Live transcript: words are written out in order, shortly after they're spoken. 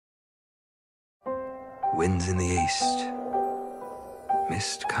Winds in the east,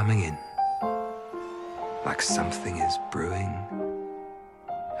 mist coming in, like something is brewing,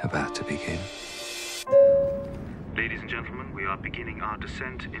 about to begin. Ladies and gentlemen, we are beginning our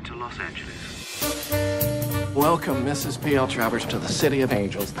descent into Los Angeles. Welcome, Mrs. P.L. Travers, to the City of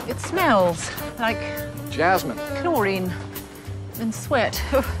Angels. It smells like Jasmine. chlorine and sweat.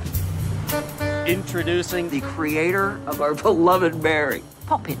 Introducing the creator of our beloved Mary.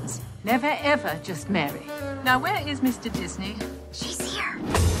 Poppins. Never, ever just Mary. Now, where is Mr. Disney? She's here.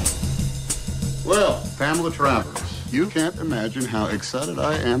 Well, Pamela Travers, you can't imagine how excited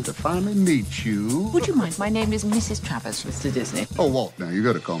I am to finally meet you. Would you mind? My name is Mrs. Travers, Mr. Disney. Oh, Walt, now you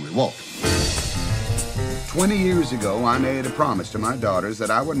gotta call me Walt. 20 years ago, I made a promise to my daughters that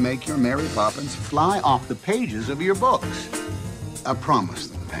I would make your Mary Poppins fly off the pages of your books. I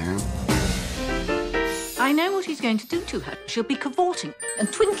promised them, Pam. I know what he's going to do to her. She'll be cavorting and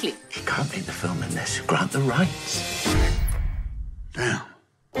twinkling. He can't make the film unless you grant the rights. Damn.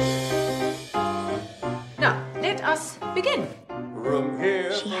 Now, let us begin.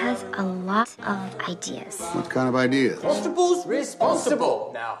 She has a lot of ideas. What kind of ideas?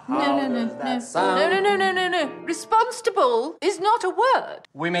 Responsible. Now, No. Responsible is not a word.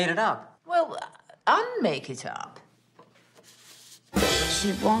 We made it up. Well, unmake it up.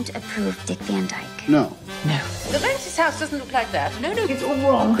 She won't approve Dick Van Dyke. No. No. The Ventus house doesn't look like that. No, it's all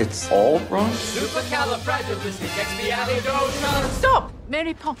wrong. It's all wrong. Stop!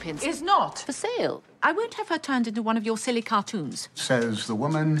 Mary Poppins is not for sale. I won't have her turned into one of your silly cartoons. Says the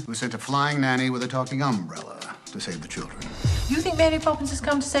woman who sent a flying nanny with a talking umbrella to save the children. You think Mary Poppins has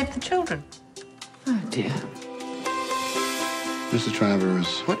come to save the children? Oh, dear. Mrs.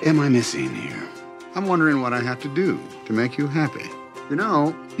 Travers, what am I missing here? I'm wondering what I have to do to make you happy. You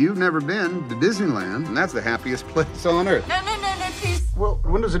know, you've never been to Disneyland, and that's the happiest place on earth. No, please. Well,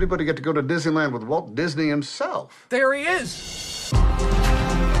 when does anybody get to go to Disneyland with Walt Disney himself? There he is.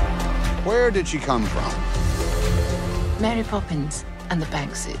 Where did she come from? Mary Poppins and the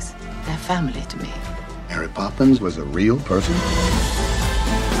Bankses. They're family to me. Mary Poppins was a real person?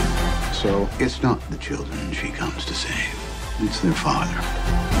 So it's not the children she comes to save. It's their father.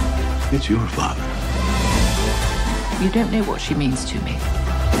 It's your father. You don't know what she means to me.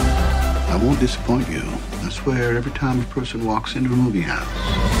 I won't disappoint you. I swear, every time a person walks into a movie house,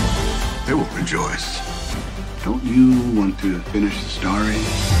 they will rejoice. Don't you want to finish the story?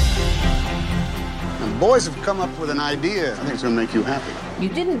 Now, the boys have come up with an idea. I think it's going to make you happy. You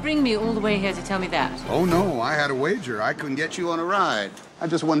didn't bring me all the way here to tell me that. Oh, no, I had a wager. I couldn't get you on a ride. I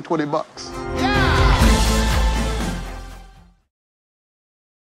just won $20. Yeah!